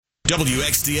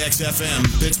WXDX FM,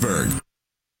 Pittsburgh.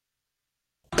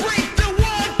 Break the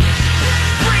wall,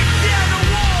 break down the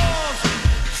walls.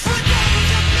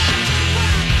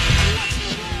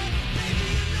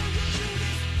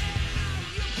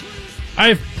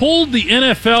 I've pulled the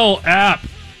NFL app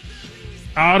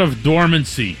out of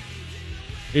dormancy.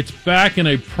 It's back in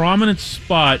a prominent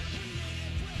spot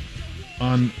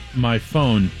on my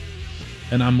phone,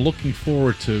 and I'm looking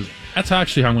forward to... That's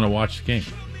actually how I'm going to watch the game.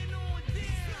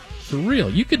 For real,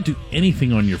 you could do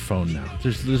anything on your phone now.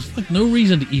 There's like no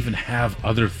reason to even have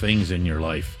other things in your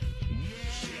life.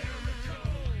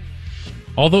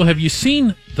 Although, have you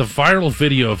seen the viral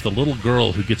video of the little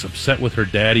girl who gets upset with her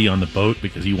daddy on the boat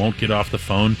because he won't get off the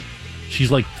phone? She's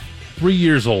like 3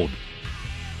 years old.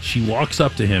 She walks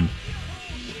up to him.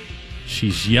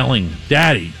 She's yelling,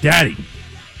 "Daddy, Daddy,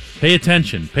 pay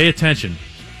attention, pay attention."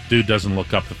 Dude doesn't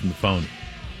look up from the phone.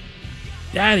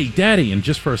 "Daddy, Daddy," and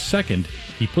just for a second,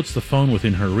 he puts the phone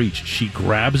within her reach. She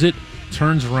grabs it,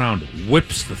 turns around,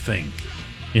 whips the thing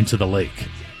into the lake.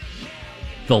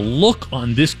 The look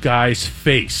on this guy's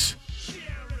face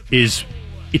it's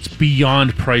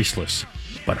beyond priceless.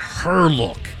 But her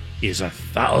look is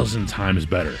 1,000 times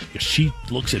better. She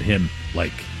looks at him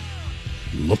like,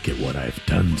 "Look at what I've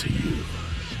done to you."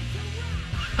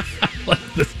 Like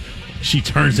this, she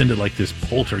turns into like this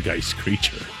poltergeist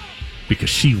creature because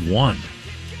she won.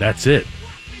 That's it.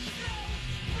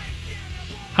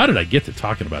 How did I get to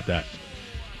talking about that?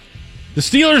 The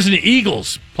Steelers and the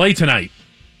Eagles play tonight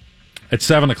at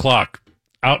 7 o'clock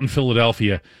out in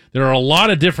Philadelphia. There are a lot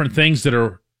of different things that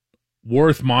are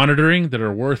worth monitoring, that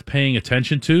are worth paying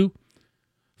attention to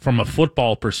from a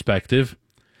football perspective.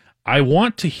 I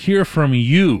want to hear from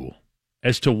you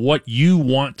as to what you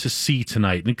want to see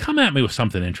tonight. And come at me with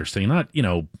something interesting. Not, I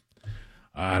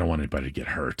don't want anybody to get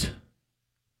hurt.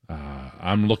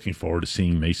 I'm looking forward to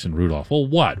seeing Mason Rudolph. Well,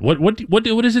 what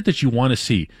is it that you want to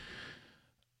see?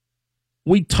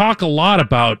 We talk a lot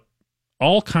about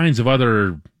all kinds of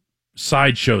other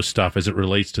sideshow stuff as it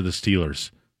relates to the Steelers.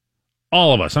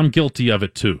 All of us. I'm guilty of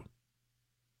it too.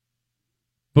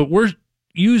 But we're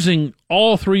using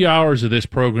all 3 hours of this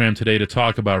program today to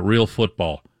talk about real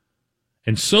football.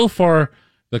 And so far,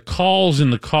 the calls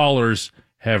and the callers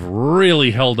have really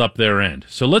held up their end.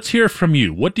 So let's hear from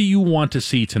you. What do you want to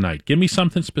see tonight? Give me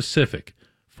something specific.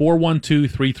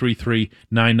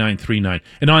 412-333-9939.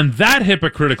 And on that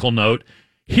hypocritical note,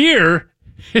 here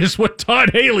is what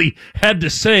Todd Haley had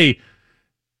to say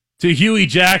to Huey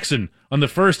Jackson on the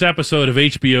first episode of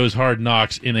HBO's Hard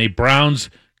Knocks in a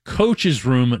Browns coaches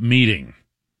room meeting.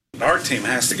 Our team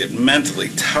has to get mentally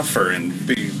tougher and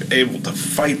be able to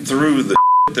fight through the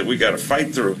that we got to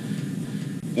fight through.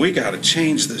 We got to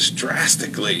change this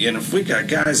drastically. And if we got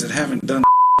guys that haven't done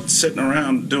sitting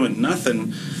around doing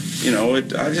nothing, I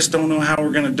just don't know how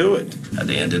we're going to do it. At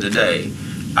the end of the day,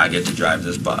 I get to drive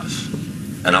this bus.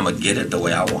 And I'm going to get it the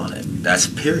way I want it. That's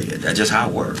period. That's just how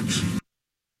it works.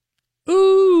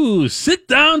 Ooh, sit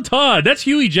down, Todd. That's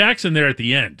Huey Jackson there at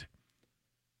the end.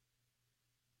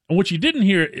 And what you didn't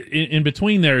hear in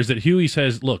between there is that Huey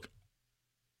says, look,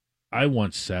 I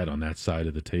once sat on that side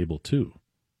of the table too.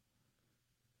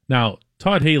 Now,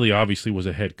 Todd Haley obviously was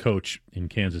a head coach in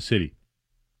Kansas City.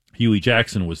 Huey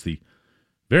Jackson was the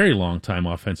very long-time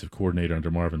offensive coordinator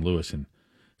under Marvin Lewis in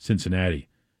Cincinnati.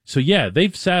 So, yeah,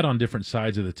 they've sat on different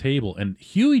sides of the table, and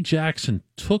Huey Jackson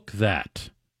took that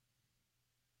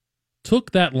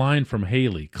line from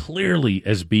Haley clearly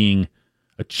as being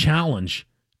a challenge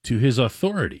to his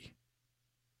authority.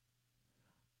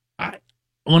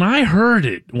 When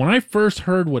I first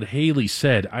heard what Haley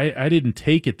said, I didn't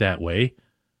take it that way.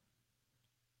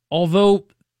 Although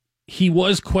he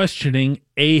was questioning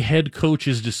a head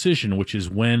coach's decision, which is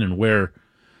when and where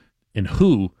and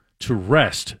who to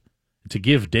rest, to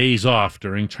give days off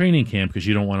during training camp because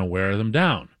you don't want to wear them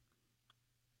down.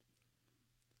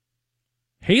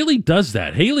 Haley does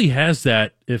that. Haley has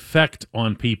that effect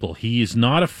on people. He is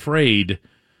not afraid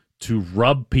to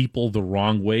rub people the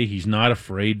wrong way. He's not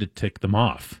afraid to tick them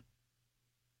off.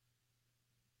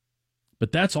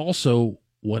 But that's also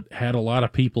what had a lot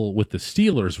of people with the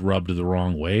Steelers rubbed the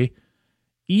wrong way,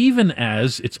 even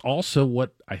as it's also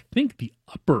what I think the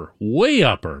way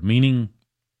upper, meaning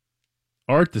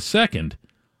Art II,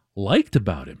 liked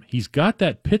about him. He's got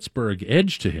that Pittsburgh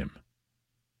edge to him,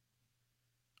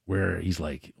 where he's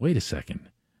like, wait a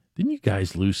second, didn't you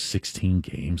guys lose 16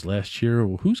 games last year?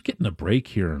 Who's getting a break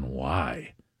here and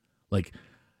why? Like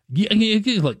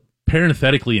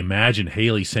parenthetically imagine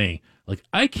Haley saying, like,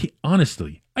 I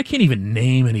can't even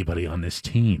name anybody on this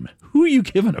team. Who are you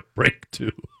giving a break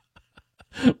to?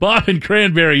 Bob and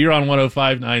Cranberry, you're on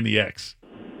 105.9 The X.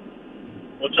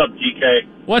 What's up,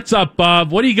 DK? What's up,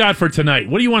 Bob? What do you got for tonight?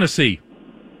 What do you want to see?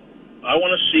 I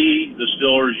want to see the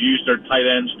Steelers use their tight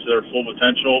ends to their full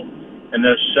potential and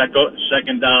their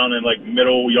second down and, like,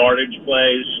 middle yardage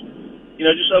plays. You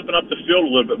know, just open up the field a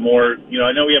little bit more. You know,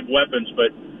 I know we have weapons,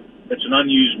 but it's an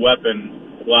unused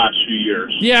weapon the last few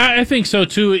years. Yeah, I think so,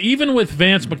 too. Even with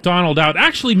Vance McDonald out,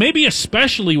 actually, maybe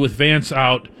especially with Vance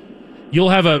out, you'll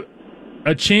have a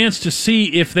chance to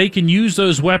see if they can use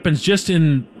those weapons just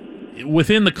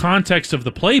within the context of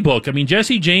the playbook. I mean,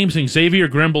 Jesse James and Xavier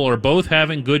Grimble are both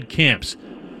having good camps.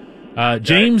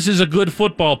 James is a good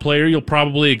football player, you'll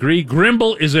probably agree.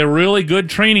 Grimble is a really good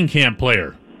training camp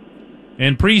player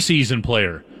and preseason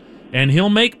player. And he'll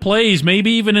make plays, maybe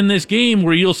even in this game,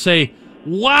 where you'll say,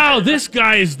 wow, this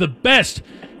guy is the best.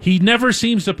 He never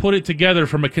seems to put it together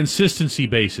from a consistency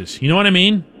basis. You know what I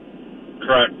mean?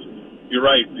 Correct. You're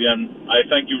right. And I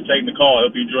thank you for taking the call. I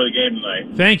hope you enjoy the game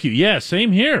tonight. Thank you. Yeah,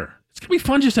 same here. It's going to be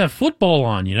fun just to have football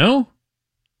on, you know?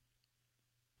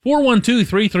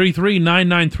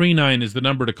 412-333-9939 is the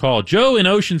number to call. Joe in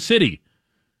Ocean City.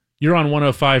 You're on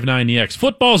 105.9 The X.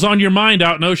 Football's on your mind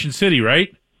out in Ocean City,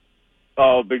 right?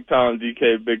 Oh, big time,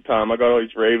 DK, big time. I got all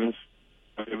these Ravens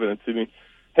giving it to me.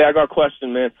 Hey, I got a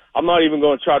question, man. I'm not even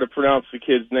going to try to pronounce the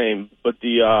kid's name, but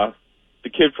the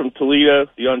kid from Toledo,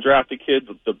 the undrafted kid,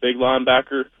 the big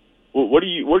linebacker. What are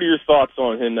your thoughts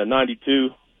on him? That 92.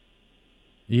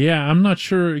 Yeah, I'm not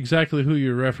sure exactly who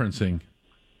you're referencing.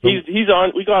 He's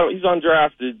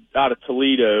undrafted out of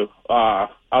Toledo,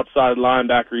 outside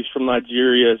linebacker. He's from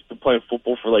Nigeria. He's been playing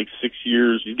football for like 6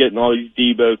 years. He's getting all these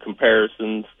Debo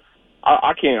comparisons.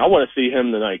 I want to see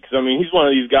him tonight because, I mean, he's one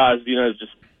of these guys, you know,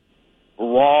 just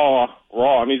raw.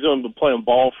 I mean, he's only been playing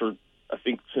ball for, I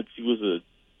think, since he was a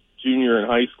junior in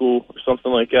high school or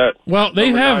something like that. Well, they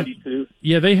have 92.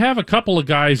 Yeah, they have a couple of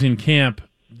guys in camp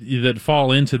that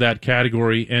fall into that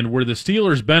category, and where the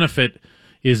Steelers benefit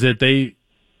is that they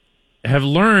have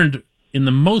learned in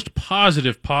the most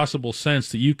positive possible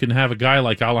sense that you can have a guy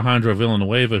like Alejandro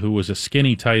Villanueva, who was a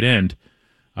skinny tight end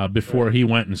before he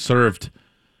went and served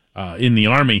in the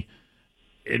Army,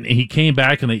 and he came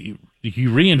back and he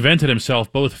reinvented himself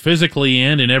both physically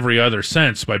and in every other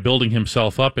sense by building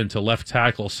himself up into left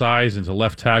tackle size, into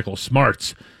left tackle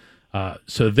smarts.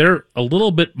 So they're a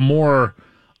little bit more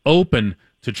open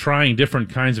to trying different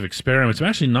kinds of experiments. I'm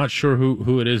actually not sure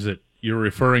who it is that you're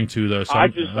referring to, though. So I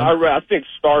think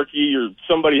Starkey or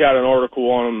somebody had an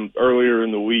article on him earlier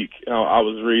in the week. I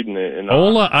was reading it. And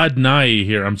Ola Adnai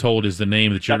here, I'm told, is the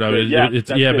name that you're.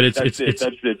 That's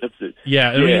it.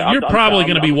 Yeah, I mean, you're probably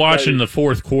going to be watching the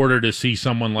fourth quarter to see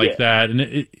someone like that.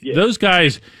 And those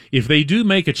guys, if they do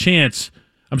make a chance,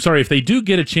 if they do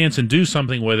get a chance and do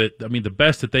something with it, I mean, the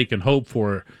best that they can hope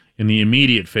for in the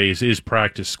immediate phase is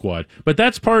practice squad. But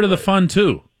that's part of the fun,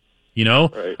 too. You know,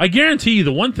 right. I guarantee you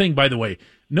the one thing, by the way,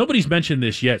 nobody's mentioned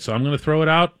this yet, so I'm going to throw it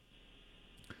out.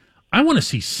 I want to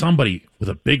see somebody with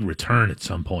a big return at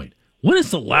some point. When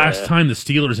is the last time the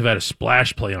Steelers have had a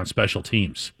splash play on special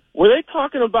teams? Were they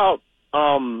talking about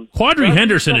Quadri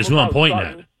Henderson is who I'm pointing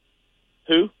at.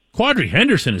 Who? Quadri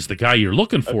Henderson is the guy you're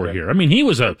looking for here. I mean, he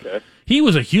was a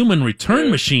human return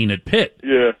machine at Pitt.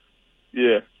 Yeah.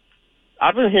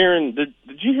 I've been hearing. Did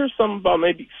you hear something about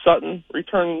maybe Sutton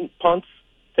returning punts?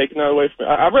 Taking that away from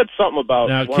me. I read something about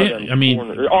one of them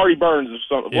corners. Ari Burns or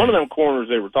something. Yeah. One of them corners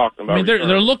they were talking about. I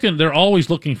mean, they're always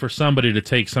looking for somebody to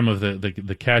take some of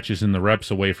the catches and the reps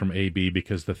away from AB,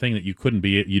 because the thing that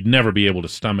you'd never be able to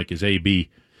stomach is AB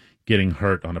getting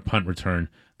hurt on a punt return.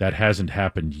 That hasn't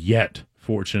happened yet,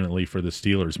 fortunately for the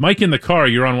Steelers. Mike in the car,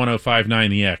 you're on 105.9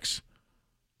 The X.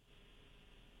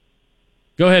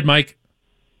 Go ahead, Mike.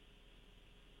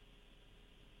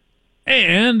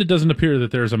 And it doesn't appear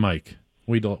that there's a Mike.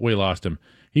 We lost him.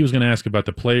 He was going to ask about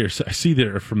the players. I see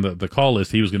there from the call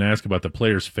list, he was going to ask about the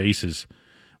players' faces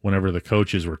whenever the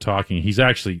coaches were talking. He's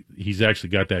actually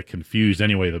got that confused.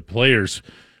 Anyway, the players'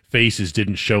 faces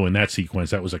didn't show in that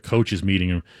sequence. That was a coaches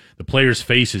meeting. The players'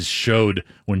 faces showed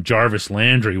when Jarvis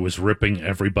Landry was ripping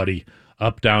everybody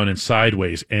up, down, and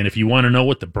sideways. And if you want to know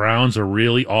what the Browns are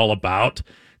really all about,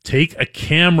 take a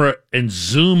camera and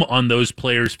zoom on those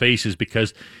players' faces,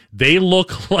 because they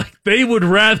look like they would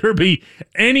rather be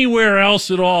anywhere else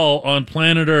at all on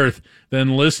planet Earth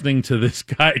than listening to this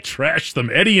guy trash them.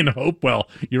 Eddie and Hopewell,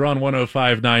 you're on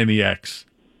 105.9 The X.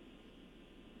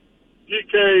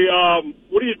 DK,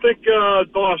 what do you think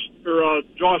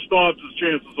Josh Dobbs'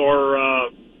 chances are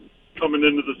coming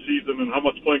into the season, and how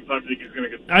much playing time do you think he's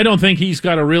going to get? I don't think he's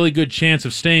got a really good chance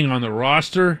of staying on the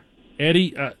roster.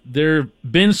 Eddie, there have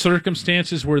been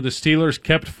circumstances where the Steelers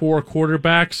kept four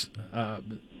quarterbacks,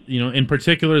 in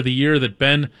particular the year that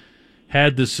Ben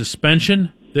had the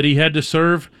suspension, that he had to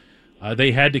serve.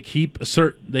 They had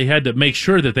to make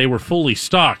sure that they were fully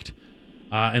stocked,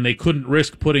 and they couldn't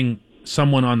risk putting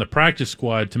someone on the practice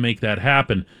squad to make that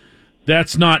happen.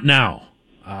 That's not now.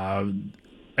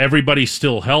 Everybody's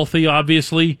still healthy,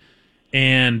 obviously,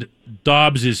 and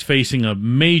Dobbs is facing a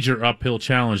major uphill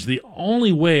challenge. The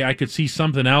only way I could see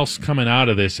something else coming out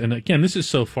of this, and again, this is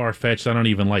so far-fetched, I don't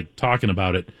even like talking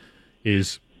about it,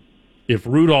 is if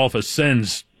Rudolph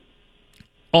ascends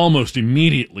almost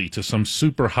immediately to some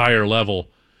super higher level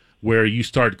where you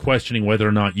start questioning whether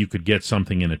or not you could get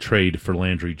something in a trade for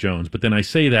Landry Jones. But then I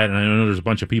say that, and I know there's a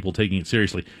bunch of people taking it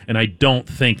seriously, and I don't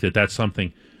think that that's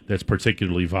something that's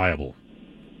particularly viable.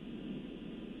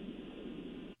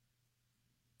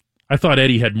 I thought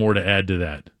Eddie had more to add to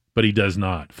that, but he does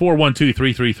not.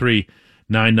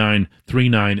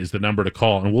 412-333-9939 is the number to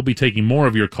call, and we'll be taking more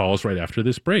of your calls right after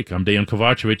this break. I'm Dejan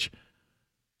Kovacevic,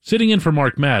 sitting in for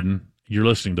Mark Madden. You're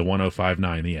listening to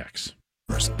 105.9 The X.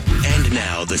 And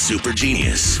now the super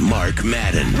genius, Mark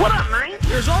Madden. What up, man?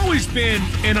 There's always been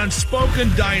an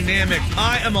unspoken dynamic.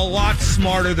 I am a lot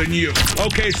smarter than you.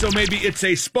 Okay, so maybe it's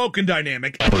a spoken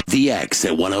dynamic. The X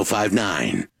at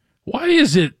 105.9. Why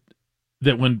is it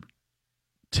that when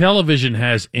television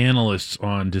has analysts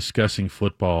on discussing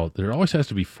football, there always has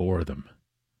to be four of them?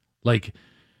 Like,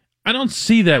 I don't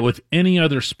see that with any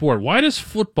other sport. Why does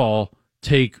football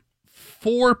take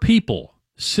four people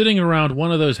sitting around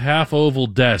one of those half-oval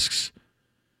desks,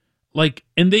 like,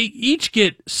 and they each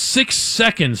get 6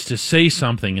 seconds to say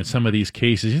something in some of these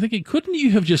cases? You're thinking, couldn't you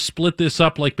have just split this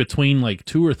up like between like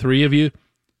two or three of you?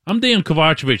 I'm Dejan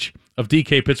Kovacevic of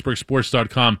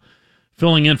DKPittsburghSports.com,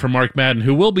 filling in for Mark Madden,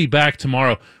 who will be back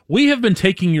tomorrow. We have been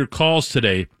taking your calls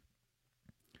today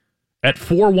at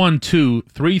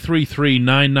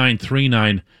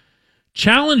 412-333-9939,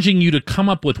 challenging you to come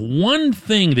up with one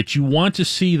thing that you want to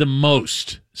see the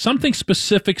most, something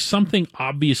specific, something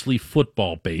obviously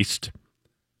football-based,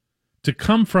 to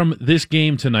come from this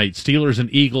game tonight, Steelers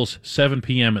and Eagles, 7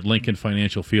 p.m. at Lincoln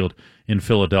Financial Field in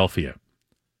Philadelphia.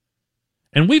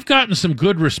 And we've gotten some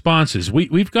good responses.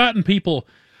 We've gotten people,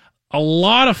 a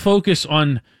lot of focus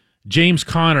on James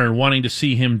Conner and wanting to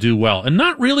see him do well. And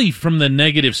not really from the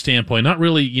negative standpoint, not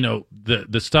really,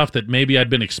 the stuff that maybe I'd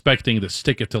been expecting, the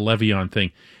stick it to Le'Veon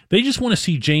thing. They just want to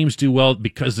see James do well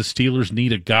because the Steelers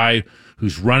need a guy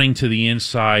who's running to the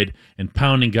inside and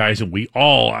pounding guys. And we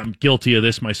all, I'm guilty of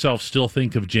this myself, still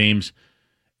think of James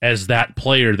as that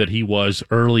player that he was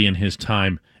early in his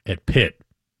time at Pitt.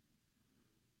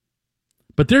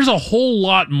 But there's a whole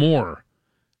lot more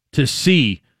to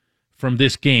see from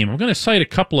this game. I'm going to cite a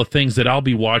couple of things that I'll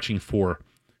be watching for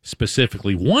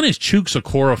specifically. One is Chuks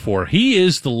Okorafor. He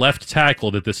is the left tackle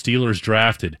that the Steelers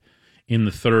drafted in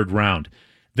the third round.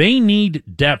 They need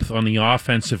depth on the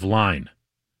offensive line.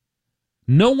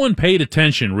 No one paid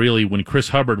attention, really, when Chris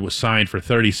Hubbard was signed for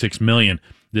 $36 million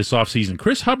this offseason.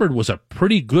 Chris Hubbard was a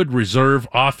pretty good reserve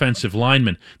offensive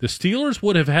lineman. The Steelers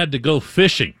would have had to go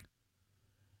fishing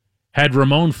had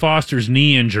Ramon Foster's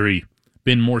knee injury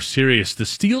been more serious. The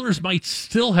Steelers might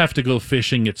still have to go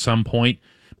fishing at some point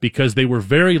because they were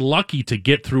very lucky to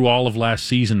get through all of last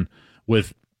season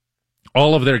with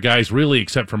all of their guys, really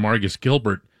except for Marcus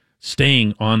Gilbert,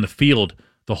 staying on the field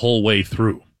the whole way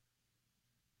through.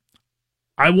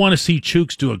 I want to see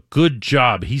Chuks do a good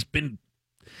job. He's been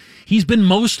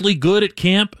mostly good at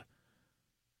camp,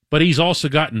 but he's also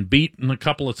gotten beaten a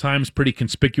couple of times pretty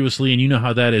conspicuously, and you know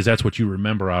how that is. That's what you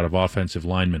remember out of offensive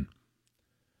linemen.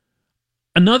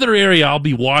 Another area I'll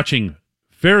be watching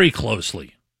very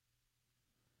closely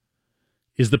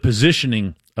is the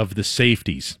positioning of the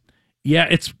safeties. Yeah,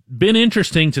 it's been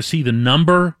interesting to see the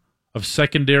number of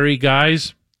secondary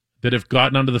guys that have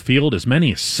gotten onto the field, as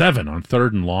many as 7 on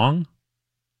third and long.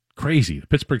 Crazy. The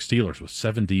Pittsburgh Steelers with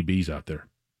 7 DBs out there.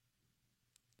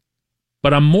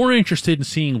 But I'm more interested in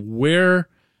seeing where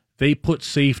they put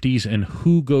safeties and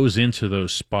who goes into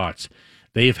those spots.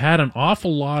 They've had an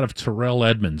awful lot of Terrell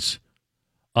Edmunds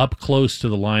up close to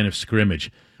the line of scrimmage,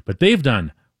 but they've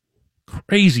done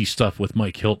crazy stuff with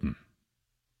Mike Hilton,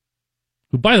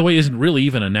 who, by the way, isn't really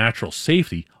even a natural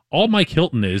safety. All Mike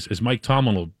Hilton is, as Mike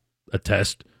Tomlin will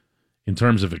attest in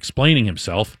terms of explaining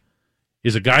himself,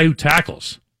 is a guy who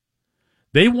tackles.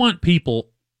 They want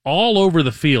people all over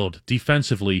the field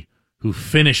defensively who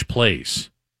finish plays.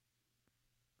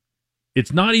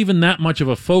 It's not even that much of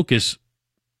a focus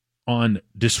on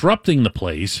disrupting the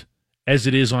plays as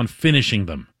it is on finishing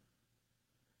them.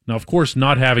 Now, of course,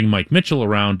 not having Mike Mitchell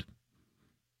around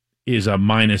is a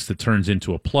minus that turns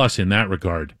into a plus in that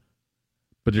regard.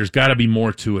 But there's got to be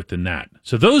more to it than that.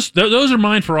 So those are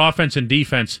mine for offense and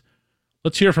defense.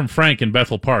 Let's hear from Frank in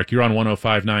Bethel Park. You're on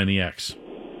 105.9 The X.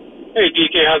 Hey,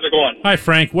 DK, how's it going? Hi,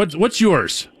 Frank. What's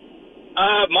yours?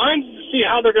 Mine's to see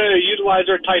how they're going to utilize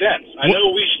their tight ends. I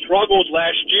know we struggled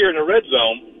last year in the red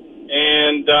zone,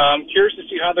 and I'm curious to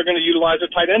see how they're going to utilize their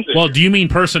tight ends this Well, year. do you mean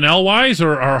personnel-wise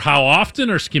or how often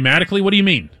or schematically? What do you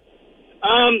mean?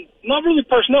 Not really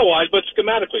personnel-wise, but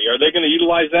schematically. Are they going to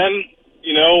utilize them,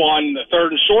 on the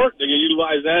third and short? They're going to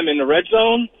utilize them in the red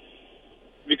zone?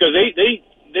 Because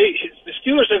the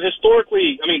Steelers have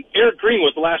historically, Eric Green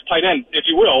was the last tight end, if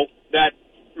you will, that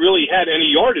really had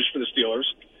any yardage for the Steelers.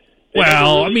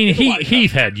 Well,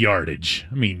 Heath had yardage.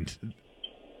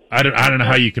 I don't know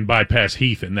how you can bypass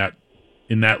Heath in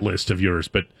that list of yours,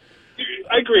 but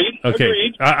Agreed. okay.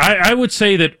 Agreed. I would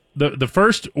say that the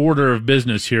first order of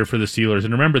business here for the Steelers,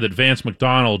 and remember that Vance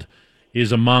McDonald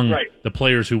is among the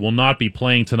players who will not be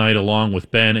playing tonight, along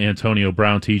with Ben, Antonio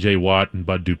Brown, T.J. Watt, and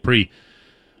Bud Dupree.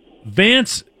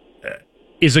 Vance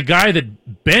is a guy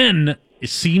that Ben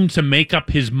seemed to make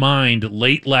up his mind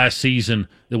late last season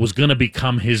that was going to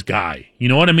become his guy. You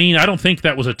know what I mean? I don't think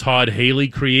that was a Todd Haley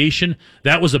creation.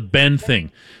 That was a Ben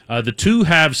thing. The two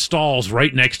have stalls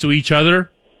right next to each other.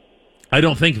 I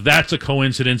don't think that's a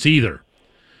coincidence either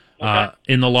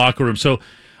in the locker room. So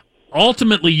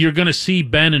ultimately, you're going to see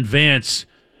Ben and Vance,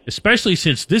 especially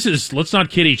since this is, let's not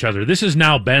kid each other, this is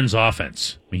now Ben's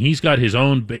offense. He's got his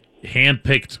own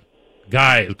hand-picked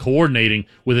guy coordinating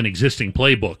with an existing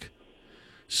playbook.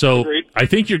 So I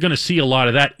think you're going to see a lot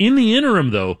of that. In the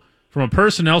interim, though, from a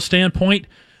personnel standpoint,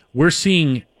 we're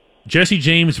seeing Jesse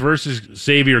James versus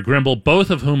Xavier Grimble, both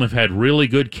of whom have had really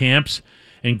good camps.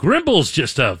 And Grimble's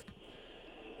just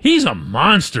he's a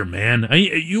monster, man.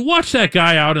 You watch that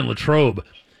guy out in Latrobe,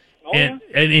 and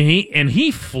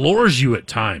he floors you at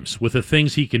times with the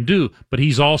things he can do, but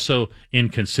he's also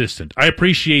inconsistent. I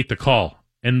appreciate the call,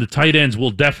 and the tight ends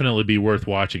will definitely be worth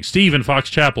watching. Steve in Fox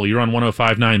Chapel, you're on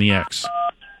 105.9 The X.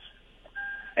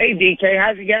 Hey, DK,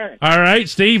 how's it going? All right,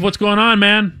 Steve, what's going on,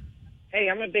 man? Hey,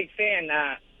 I'm a big fan.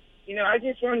 I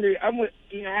just wondered, I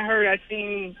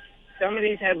seen some of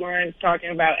these headlines talking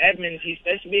about Edmonds. He's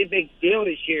supposed to be a big deal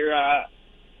this year,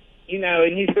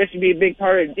 and he's supposed to be a big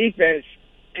part of the defense.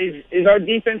 Is our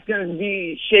defense going to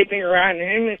be shaping around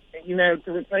him,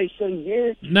 to replace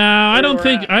Shazier? No, I don't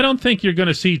think you're going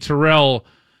to see Terrell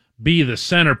be the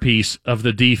centerpiece of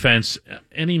the defense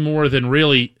any more than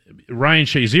really Ryan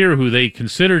Shazier, who they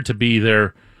considered to be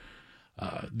their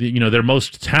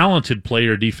most talented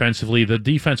player defensively. The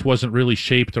defense wasn't really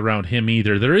shaped around him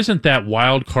either. There isn't that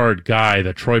wild card guy,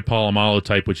 the Troy Polamalu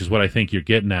type, which is what I think you're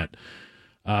getting at.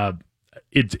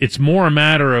 It's more a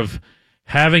matter of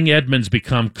having Edmonds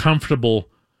become comfortable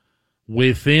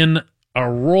within a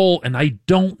role, and I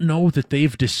don't know that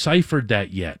they've deciphered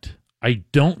that yet. I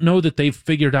don't know that they've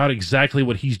figured out exactly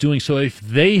what he's doing. So if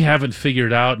they haven't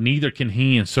figured out, neither can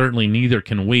he, and certainly neither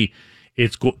can we.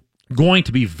 It's going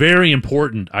to be very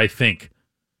important, I think,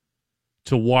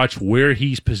 to watch where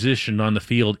he's positioned on the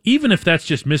field, even if that's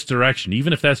just misdirection,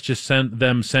 even if that's just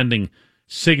them sending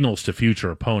signals to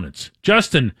future opponents.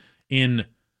 Justin in,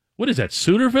 what is that,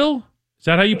 Suterville? Is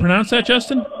that how you pronounce that,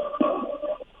 Justin?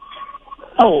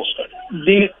 Oh,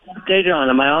 Dejon,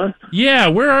 am I on? Yeah,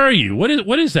 where are you? What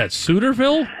is that,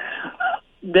 Suterville?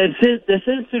 This is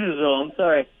Sutersville, I'm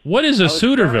sorry. What is a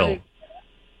Suterville?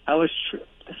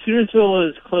 Sutersville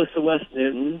is close to West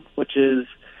Newton, which is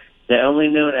the only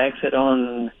known exit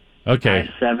on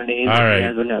I-70 that you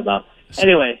guys would know about.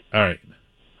 Anyway. All right.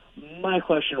 My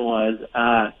question was,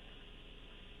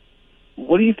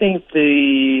 what do you think do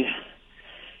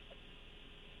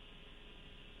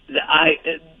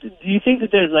you think that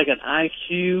there's like an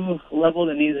IQ level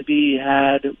that needs to be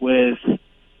had with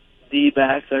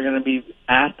D-backs that are going to be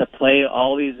asked to play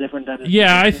all these different types of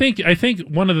positions? I think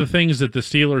one of the things that the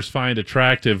Steelers find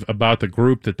attractive about the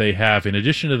group that they have, in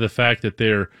addition to the fact that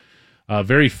they're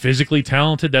very physically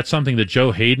talented, that's something that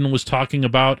Joe Hayden was talking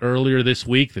about earlier this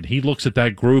week, that he looks at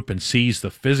that group and sees the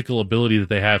physical ability that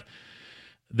they have.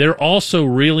 They're also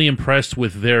really impressed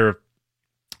with their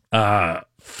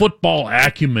football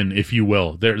acumen, if you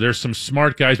will. There's some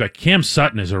smart guys, but Cam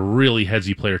Sutton is a really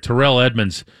headsy player. Terrell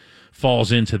Edmonds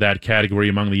falls into that category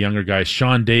among the younger guys.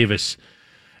 Sean Davis.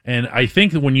 And I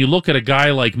think that when you look at a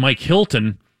guy like Mike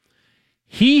Hilton,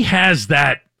 he has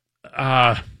that,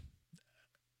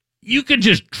 you could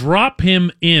just drop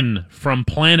him in from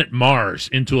planet Mars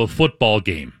into a football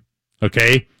game,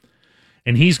 okay?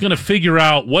 And he's going to figure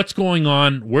out what's going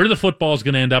on, where the football is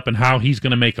going to end up, and how he's going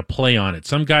to make a play on it.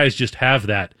 Some guys just have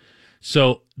that.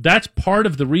 So that's part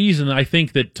of the reason I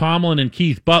think that Tomlin and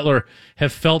Keith Butler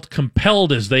have felt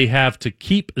compelled as they have to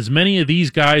keep as many of these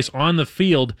guys on the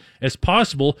field as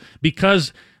possible,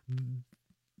 because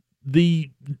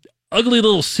the ugly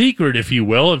little secret, if you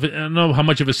will. I don't know how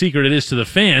much of a secret it is to the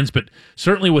fans, but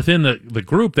certainly within the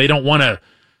group, they don't want to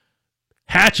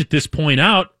hatchet this point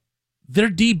out. Their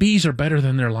DBs are better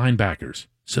than their linebackers.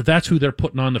 So that's who they're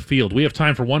putting on the field. We have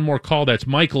time for one more call. That's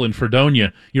Michael in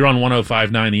Fredonia. You're on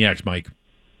 105.9 The X, Mike.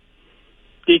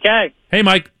 DK. Hey,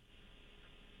 Mike.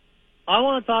 I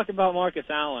want to talk about Marcus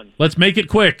Allen. Let's make it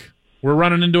quick. We're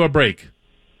running into a break.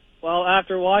 Well,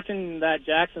 after watching that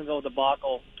Jacksonville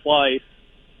debacle twice,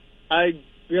 I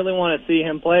really want to see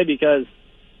him play because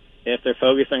if they're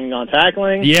focusing on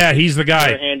tackling, yeah, he's the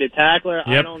guy. Handed tackler.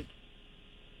 Yep.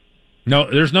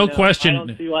 No, there's no question. I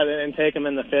don't see why they didn't take him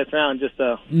in the 5th round.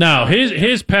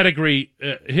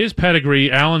 His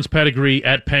pedigree, Allen's pedigree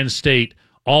at Penn State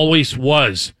always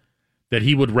was that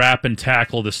he would wrap and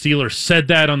tackle. The Steelers said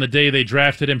that on the day they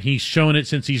drafted him. He's shown it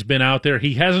since he's been out there.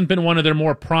 He hasn't been one of their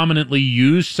more prominently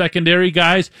used secondary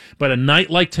guys, but a night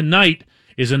like tonight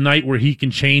is a night where he can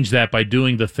change that by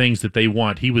doing the things that they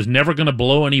want. He was never going to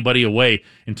blow anybody away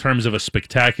in terms of a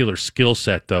spectacular skill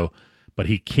set, though, but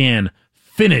he can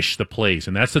finish the plays,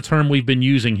 and that's the term we've been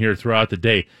using here throughout the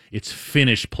day. It's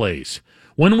finish plays.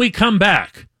 When we come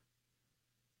back,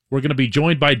 we're going to be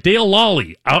joined by Dale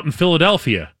Lawley out in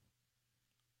Philadelphia.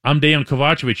 I'm Dan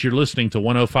Kovacevic. You're listening to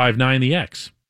 105.9 The X.